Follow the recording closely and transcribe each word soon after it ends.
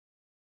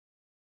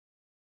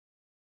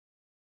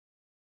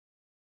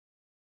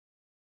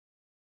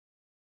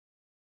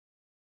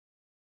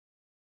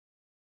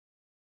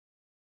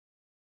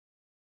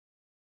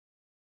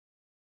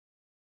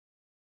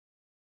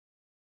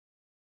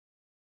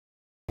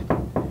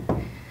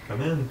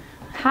Come in.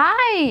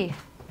 Hi.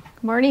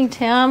 Good morning,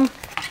 Tim.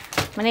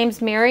 My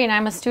name's Mary, and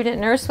I'm a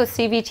student nurse with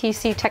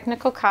CVTC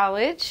Technical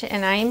College,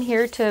 and I'm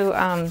here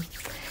to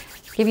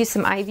give you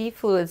some IV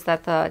fluids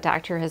that the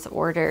doctor has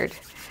ordered.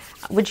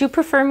 Would you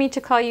prefer me to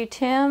call you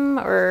Tim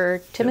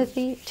or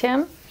Timothy?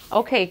 Tim?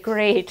 Okay,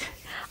 great.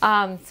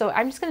 So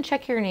I'm just going to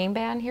check your name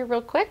band here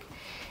real quick,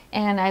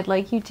 and I'd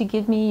like you to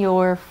give me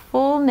your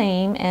full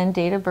name and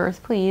date of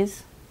birth,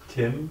 please.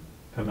 Tim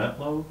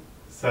Pimentlo,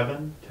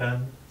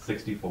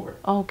 7/10/64.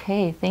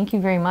 Okay, thank you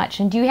very much.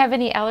 And do you have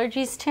any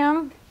allergies,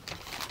 Tim?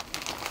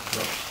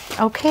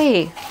 No.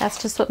 Okay, that's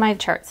just what my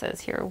chart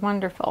says here.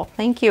 Wonderful,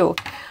 thank you.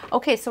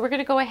 Okay, so we're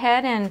gonna go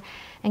ahead and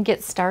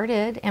get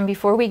started. And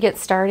before we get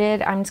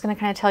started, I'm just gonna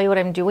kind of tell you what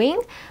I'm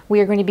doing. We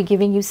are going to be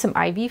giving you some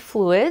IV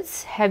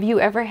fluids. Have you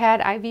ever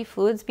had IV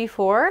fluids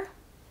before?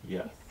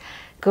 Yes.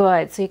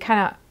 Good, so you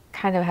kind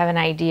of have an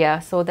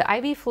idea. So the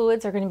IV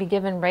fluids are going to be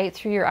given right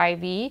through your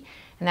IV,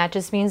 and that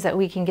just means that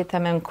we can get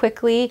them in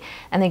quickly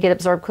and they get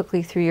absorbed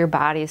quickly through your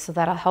body. So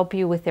that'll help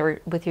you with your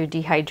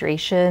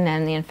dehydration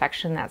and the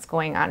infection that's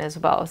going on as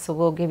well. So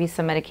we'll give you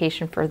some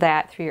medication for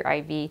that through your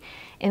IV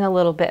in a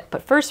little bit.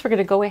 But first we're going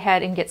to go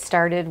ahead and get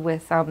started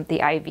with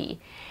the IV.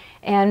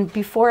 And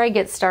before I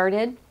get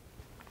started,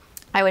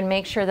 I would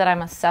make sure that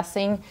I'm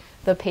assessing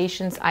the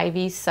patient's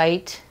IV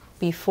site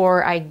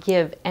before I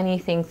give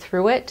anything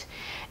through it.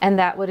 And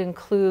that would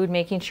include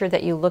making sure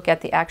that you look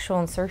at the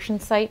actual insertion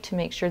site to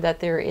make sure that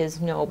there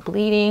is no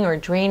bleeding or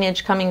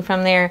drainage coming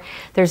from there.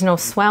 There's no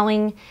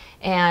swelling,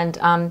 and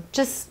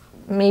just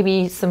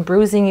maybe some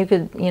bruising. You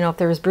could, if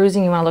there was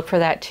bruising, you want to look for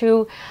that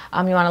too.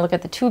 You want to look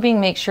at the tubing,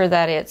 make sure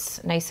that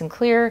it's nice and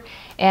clear.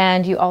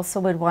 And you also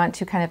would want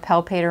to kind of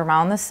palpate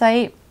around the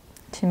site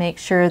to make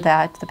sure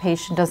that the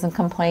patient doesn't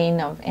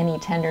complain of any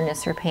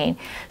tenderness or pain.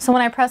 So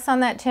when I press on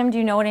that, Tim, do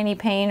you note any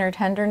pain or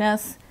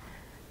tenderness?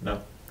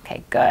 No.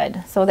 Okay,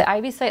 good. So the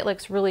IV site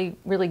looks really,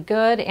 really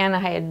good, and I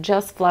had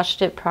just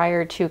flushed it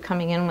prior to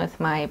coming in with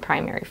my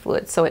primary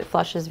fluid, so it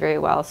flushes very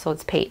well, so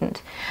it's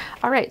patent.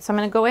 All right, so I'm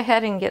going to go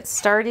ahead and get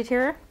started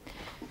here.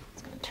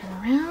 Just going to turn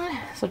around.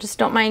 So just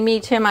don't mind me,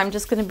 Tim. I'm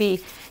just going to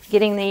be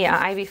getting the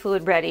IV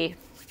fluid ready.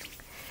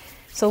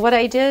 So what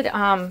I did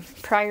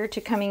prior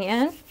to coming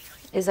in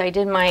is I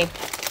did my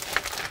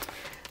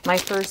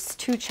first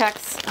 2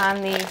 checks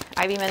on the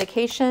IV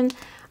medication.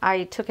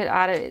 I took it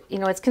out of,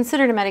 it's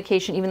considered a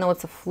medication even though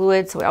it's a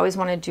fluid, so we always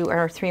want to do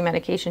our 3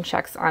 medication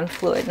checks on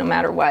fluid no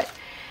matter what.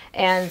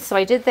 And so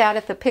I did that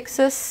at the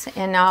Pyxis,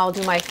 and now I'll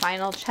do my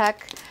final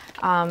check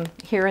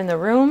here in the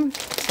room.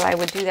 So I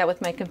would do that with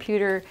my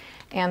computer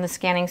and the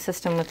scanning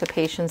system with the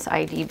patient's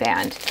ID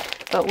band.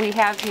 But we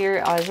have here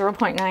a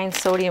 0.9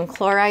 sodium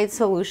chloride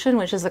solution,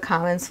 which is a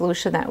common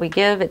solution that we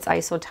give. It's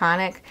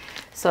isotonic,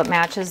 so it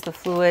matches the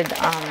fluid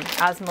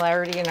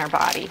osmolarity in our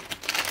body.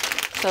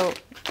 So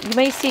you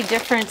may see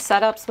different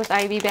setups with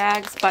IV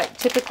bags, but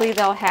typically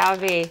they'll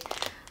have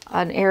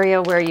an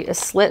area where a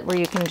slit where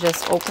you can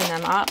just open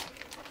them up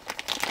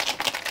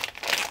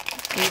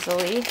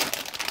easily.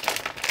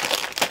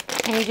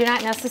 And you do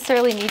not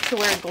necessarily need to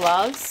wear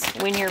gloves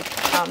when you're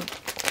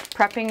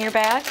prepping your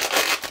bag,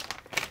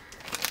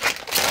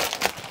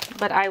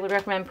 but I would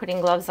recommend putting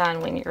gloves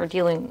on when you're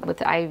dealing with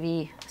the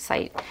IV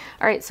site.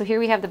 All right, so here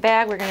we have the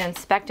bag. We're going to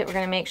inspect it. We're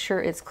going to make sure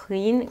it's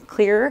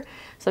clear,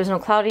 so there's no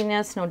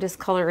cloudiness, no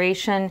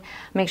discoloration.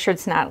 Make sure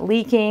it's not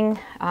leaking,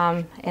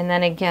 and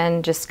then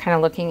again, just kind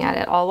of looking at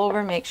it all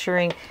over, make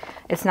sure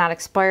it's not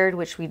expired,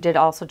 which we did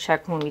also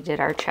check when we did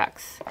our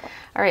checks.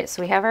 All right,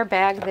 so we have our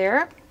bag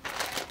there.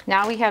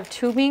 Now we have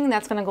tubing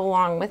that's going to go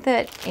along with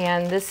it,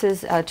 and this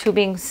is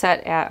tubing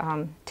set at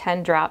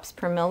 10 drops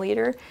per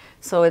milliliter.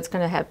 So it's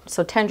going to have,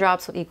 10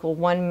 drops will equal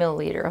 1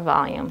 milliliter of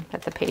volume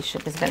that the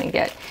patient is going to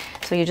get.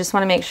 So you just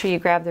want to make sure you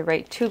grab the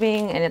right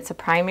tubing, and it's a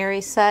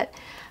primary set.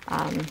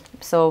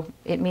 So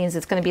it means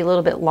it's going to be a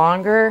little bit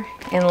longer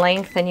in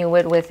length than you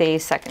would with a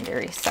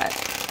secondary set.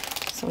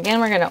 So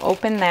again, we're going to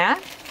open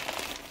that.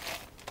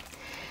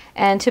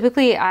 And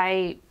typically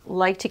I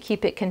like to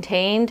keep it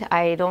contained.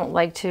 I don't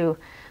like to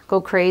go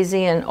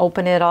crazy and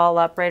open it all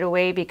up right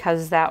away,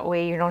 because that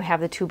way you don't have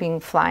the tubing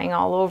flying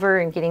all over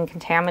and getting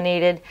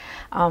contaminated.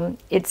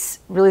 It's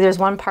really, there's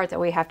one part that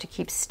we have to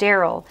keep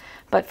sterile,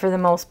 but for the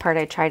most part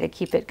I try to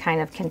keep it kind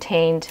of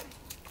contained.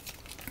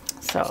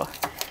 So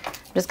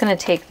I'm just going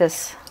to take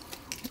this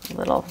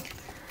little,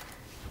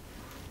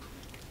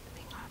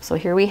 so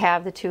here we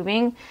have the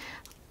tubing,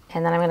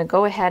 and then I'm going to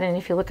go ahead, and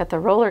if you look at the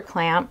roller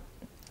clamp,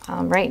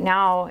 right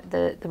now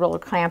the roller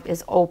clamp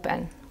is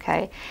open.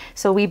 Okay,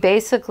 so we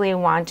basically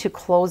want to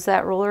close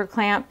that roller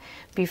clamp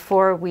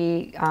before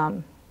we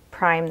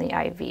prime the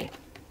IV.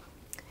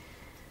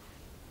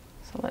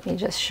 So let me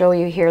just show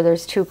you here.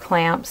 There's 2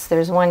 clamps.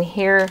 There's one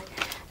here,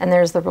 and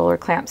there's the roller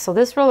clamp. So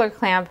this roller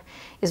clamp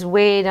is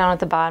way down at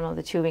the bottom of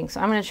the tubing.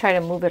 So I'm going to try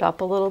to move it up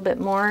a little bit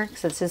more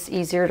because it's just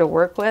easier to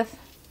work with.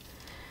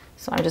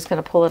 So I'm just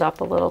going to pull it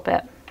up a little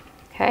bit.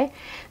 Okay,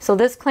 so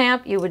this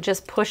clamp, you would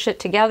just push it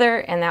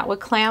together, and that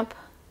would clamp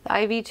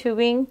the IV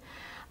tubing.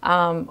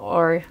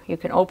 Or you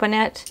can open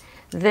it.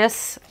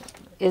 This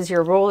is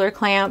your roller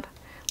clamp,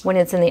 When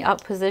it's in the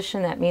up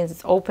position, that means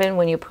it's open.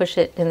 When you push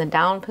it in the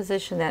down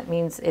position, that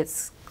means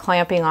it's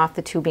clamping off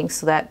the tubing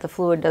so that the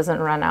fluid doesn't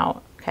run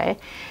out, okay?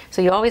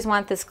 So you always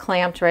want this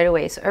clamped right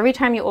away. So every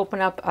time you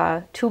open up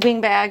a tubing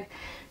bag,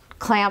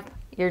 clamp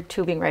your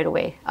tubing right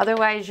away.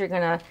 Otherwise, you're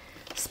gonna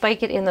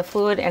spike it in the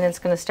fluid and it's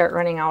gonna start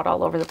running out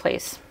all over the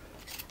place.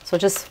 So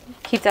just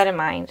keep that in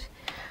mind.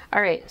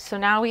 All right, so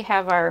now we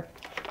have our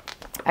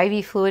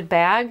IV fluid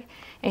bag,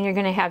 and you're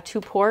gonna have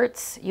 2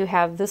 ports. You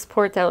have this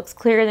port that looks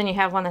clear, then you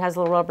have one that has a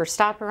little rubber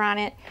stopper on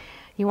it.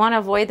 You wanna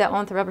avoid that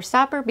one with the rubber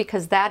stopper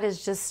because that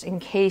is just in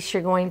case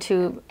you're going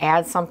to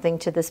add something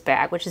to this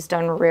bag, which is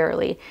done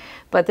rarely.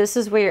 But this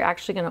is where you're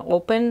actually gonna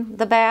open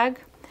the bag.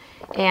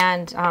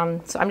 And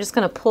so I'm just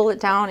gonna pull it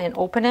down and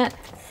open it.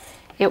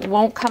 It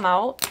won't come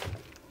out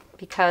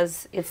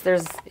because it's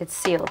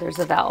sealed, there's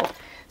a valve.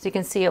 So you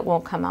can see it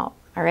won't come out.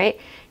 All right,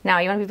 now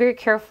you want to be very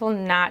careful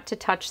not to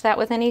touch that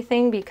with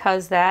anything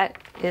because that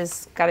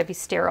is got to be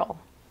sterile.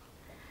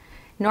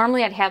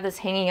 Normally I'd have this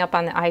hanging up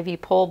on the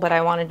IV pole, but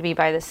I wanted to be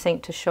by the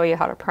sink to show you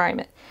how to prime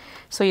it.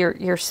 So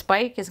your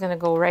spike is going to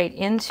go right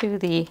into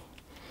the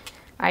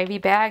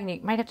IV bag, and you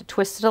might have to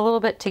twist it a little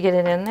bit to get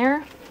it in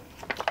there.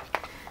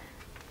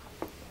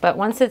 But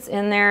once it's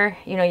in there,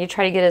 you know, you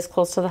try to get as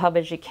close to the hub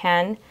as you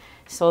can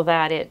so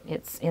that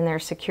it's in there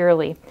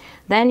securely.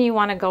 Then you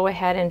want to go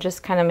ahead and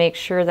just kind of make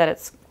sure that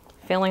it's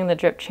filling the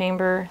drip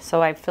chamber.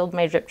 So I've filled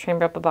my drip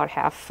chamber up about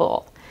half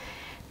full.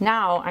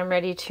 Now I'm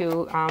ready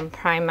to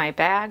prime my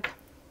bag.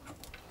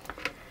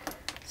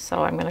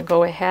 So I'm going to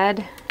go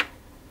ahead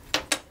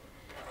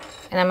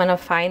and I'm going to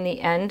find the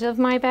end of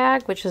my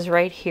bag, which is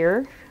right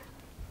here,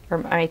 or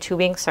my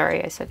tubing.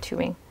 Sorry, I said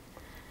tubing.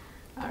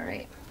 All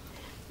right.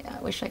 Yeah,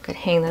 I wish I could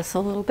hang this a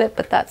little bit,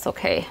 but that's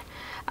okay.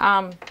 So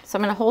I'm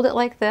going to hold it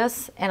like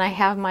this, and I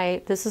have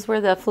this is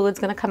where the fluid's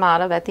going to come out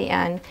of at the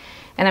end.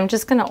 And I'm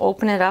just going to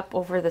open it up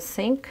over the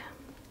sink.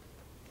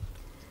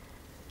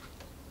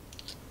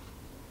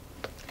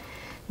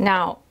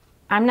 Now,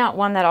 I'm not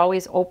one that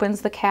always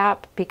opens the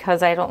cap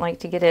because I don't like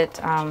to get it,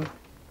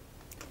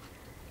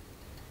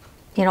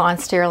 you know,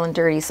 unsterile and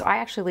dirty. So I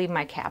actually leave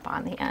my cap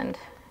on the end,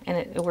 and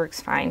it works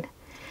fine.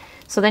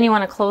 So then you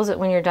want to close it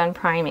when you're done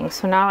priming.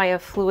 So now I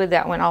have fluid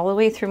that went all the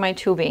way through my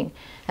tubing.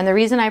 And the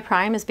reason I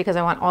prime is because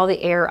I want all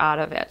the air out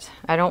of it.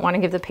 I don't want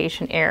to give the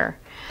patient air.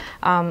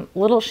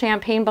 Little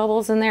champagne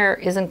bubbles in there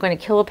isn't going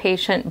to kill a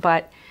patient,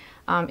 but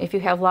if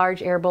you have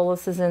large air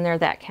boluses in there,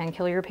 that can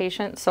kill your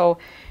patient. So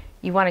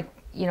you want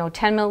to, you know,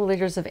 10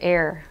 milliliters of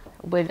air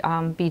would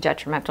be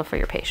detrimental for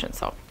your patient.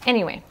 So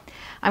anyway,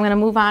 I'm going to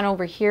move on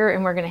over here,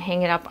 and we're going to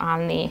hang it up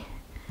on the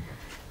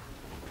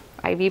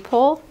IV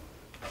pole.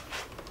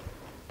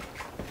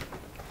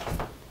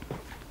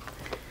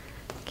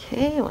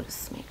 Okay, we'll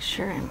just make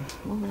sure I'm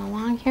moving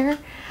along here.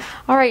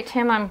 All right,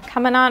 Tim, I'm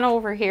coming on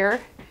over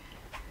here.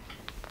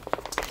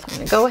 So I'm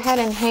going to go ahead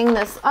and hang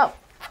this up.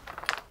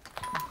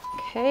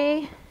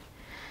 Okay,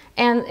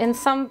 and in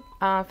some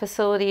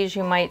facilities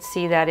you might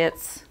see that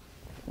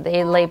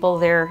they label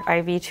their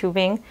IV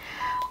tubing.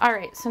 All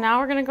right, so now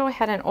we're going to go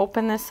ahead and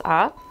open this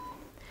up.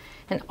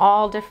 And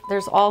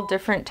there's all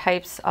different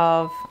types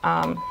of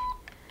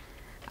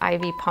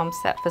IV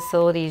pumps that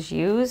facilities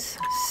use.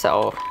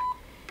 So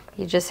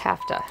you just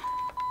have to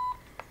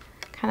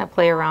kind of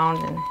play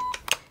around and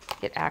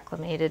get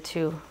acclimated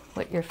to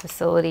what your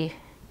facility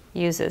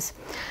uses.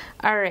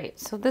 All right,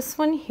 so this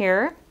one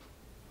here,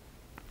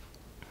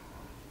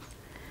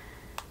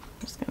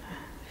 I'm just gonna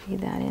feed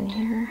that in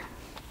here.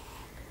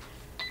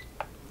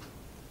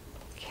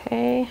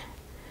 Okay.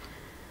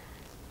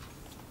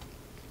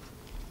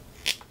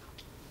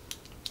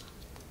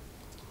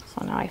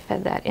 So now I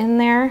fed that in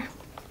there,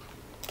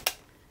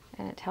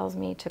 and it tells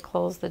me to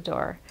close the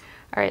door.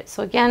 All right,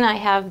 so again, I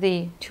have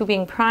the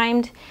tubing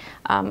primed.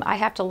 I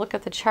have to look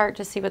at the chart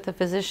to see what the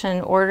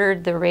physician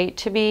ordered the rate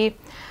to be,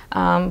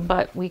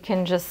 but we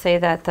can just say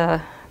that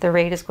the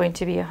rate is going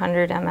to be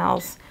 100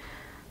 mLs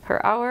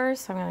per hour.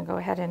 So I'm going to go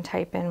ahead and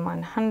type in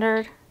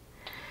 100,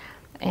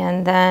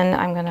 and then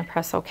I'm going to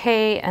press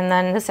OK. And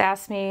then this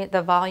asks me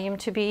the volume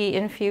to be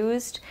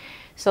infused.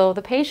 So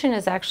the patient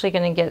is actually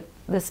going to get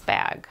this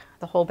bag,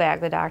 the whole bag.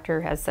 The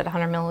doctor has said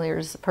 100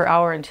 milliliters per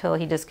hour until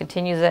he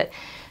discontinues it.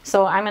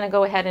 So I'm going to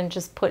go ahead and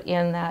just put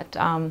in that,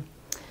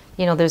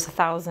 you know, there's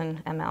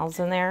 1,000 mLs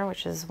in there,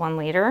 which is 1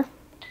 liter.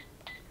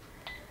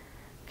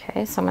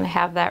 Okay, so I'm going to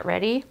have that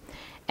ready.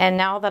 And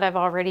now that I've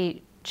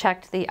already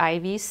checked the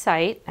IV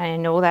site, and I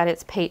know that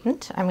it's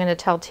patent, I'm going to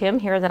tell Tim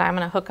here that I'm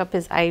going to hook up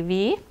his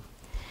IV.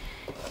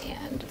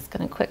 And just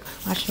going to quick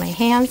wash my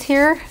hands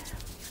here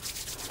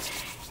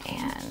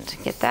and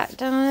get that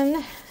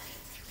done.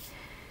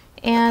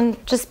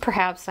 And just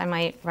perhaps I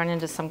might run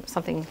into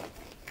something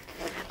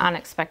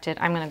unexpected.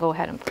 I'm going to go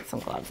ahead and put some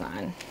gloves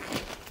on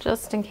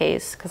just in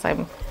case, because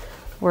I'm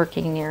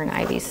working near an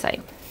IV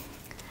site.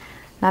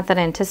 Not that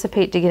I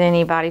anticipate to get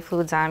any body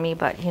fluids on me,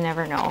 but you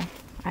never know.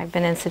 I've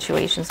been in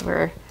situations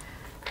where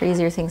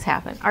crazier things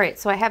happen. All right,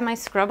 so I have my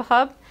scrub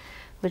hub,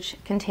 which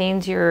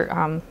contains your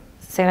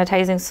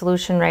sanitizing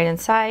solution right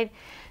inside.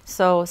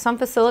 So some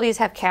facilities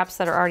have caps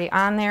that are already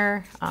on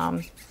there.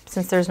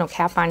 Since there's no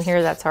cap on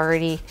here that's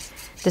already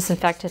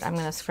disinfected, I'm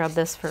going to scrub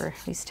this for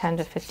at least 10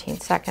 to 15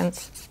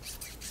 seconds.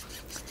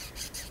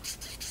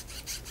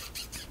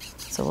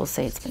 So we'll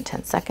say it's been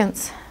 10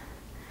 seconds.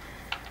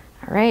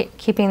 All right,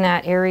 keeping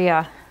that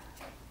area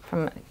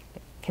from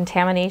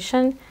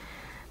contamination,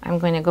 I'm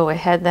going to go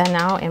ahead then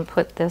now and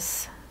put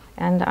this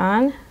end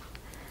on.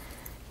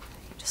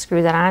 Just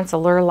screw that on. It's a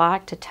lure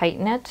lock to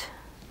tighten it.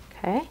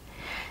 Okay.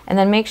 And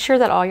then make sure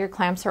that all your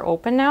clamps are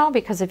open now,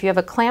 because if you have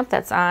a clamp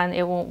that's on,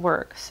 it won't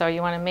work. So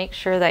you want to make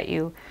sure that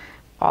you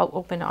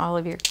open all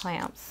of your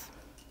clamps.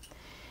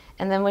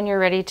 And then when you're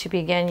ready to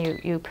begin,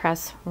 you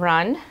press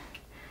run.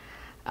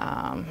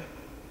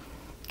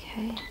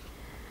 Okay.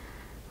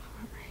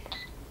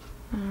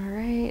 All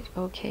right.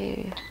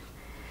 Okay.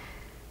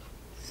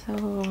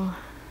 So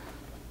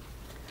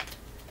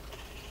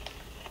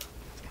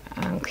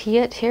key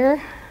it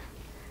here.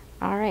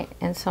 All right,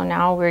 and so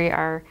now we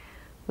are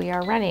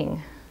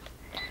running.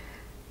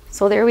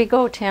 So there we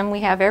go, Tim. We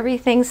have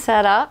everything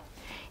set up,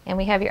 and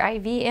we have your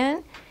IV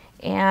in,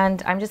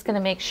 and I'm just going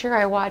to make sure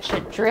I watch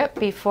it drip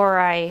before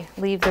I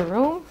leave the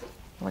room.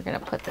 We're going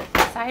to put the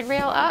side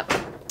rail up,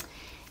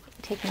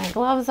 take my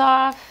gloves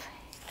off,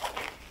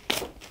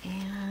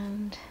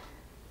 and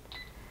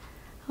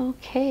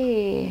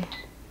okay.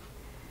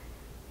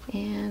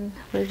 And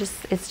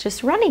it's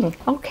just running.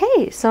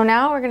 Okay, so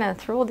now we're gonna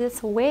throw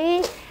this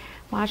away,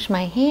 wash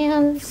my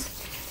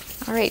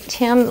hands. All right,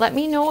 Tim, let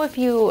me know if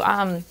you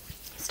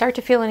start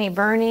to feel any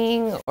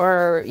burning,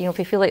 or if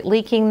you feel like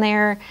leaking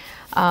there,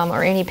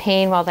 or any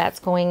pain while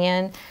that's going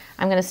in.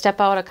 I'm gonna step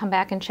out, I'll come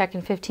back and check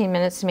in 15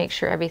 minutes to make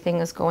sure everything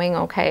is going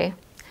okay.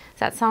 Does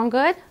that sound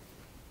good?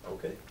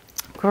 Okay.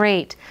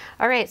 Great.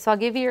 All right, so I'll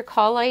give you your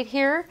call light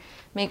here.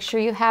 Make sure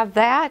you have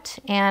that,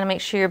 and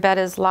make sure your bed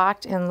is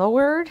locked and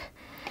lowered.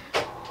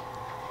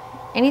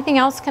 Anything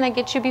else can I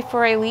get you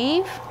before I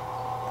leave?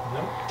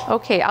 No.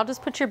 Okay, I'll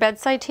just put your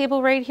bedside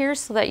table right here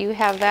so that you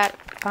have that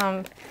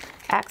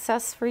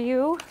access for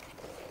you.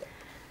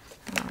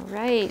 All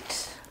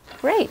right,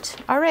 great.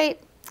 All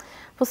right,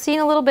 we'll see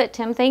you in a little bit,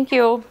 Tim. Thank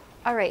you.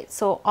 All right,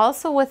 so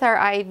also with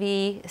our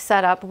IV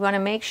setup, we want to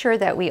make sure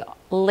that we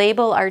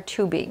label our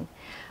tubing.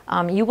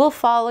 You will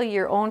follow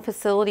your own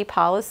facility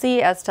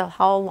policy as to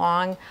how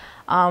long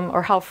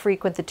or how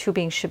frequent the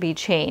tubing should be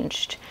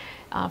changed.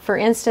 For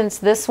instance,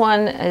 this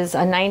one is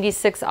a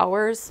 96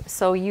 hours,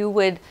 so you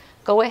would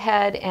go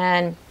ahead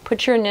and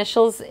put your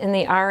initials in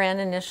the RN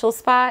initial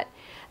spot,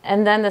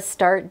 and then the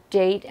start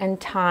date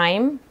and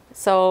time.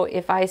 So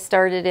if I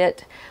started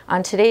it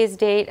on today's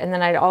date, and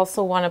then I'd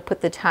also want to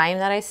put the time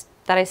that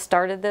I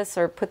started this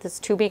or put this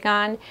tubing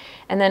on,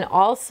 and then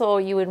also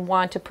you would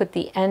want to put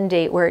the end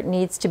date where it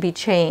needs to be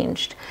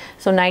changed.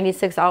 So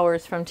 96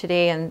 hours from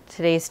today and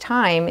today's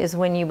time is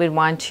when you would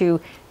want to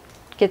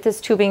get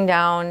this tubing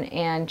down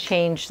and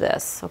change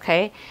this,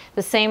 okay?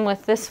 The same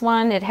with this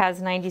one, it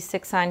has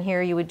 96 on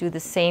here, you would do the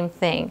same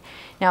thing.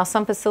 Now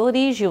some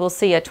facilities you will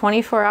see a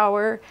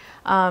 24-hour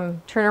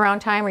turnaround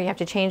time where you have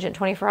to change it in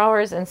 24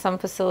 hours, and some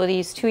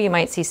facilities too you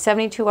might see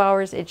 72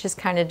 hours, it just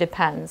kind of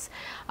depends.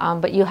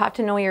 But you have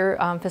to know your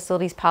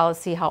facility's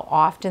policy, how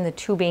often the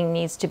tubing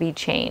needs to be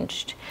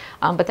changed.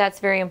 But that's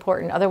very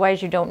important,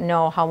 otherwise you don't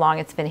know how long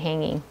it's been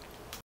hanging.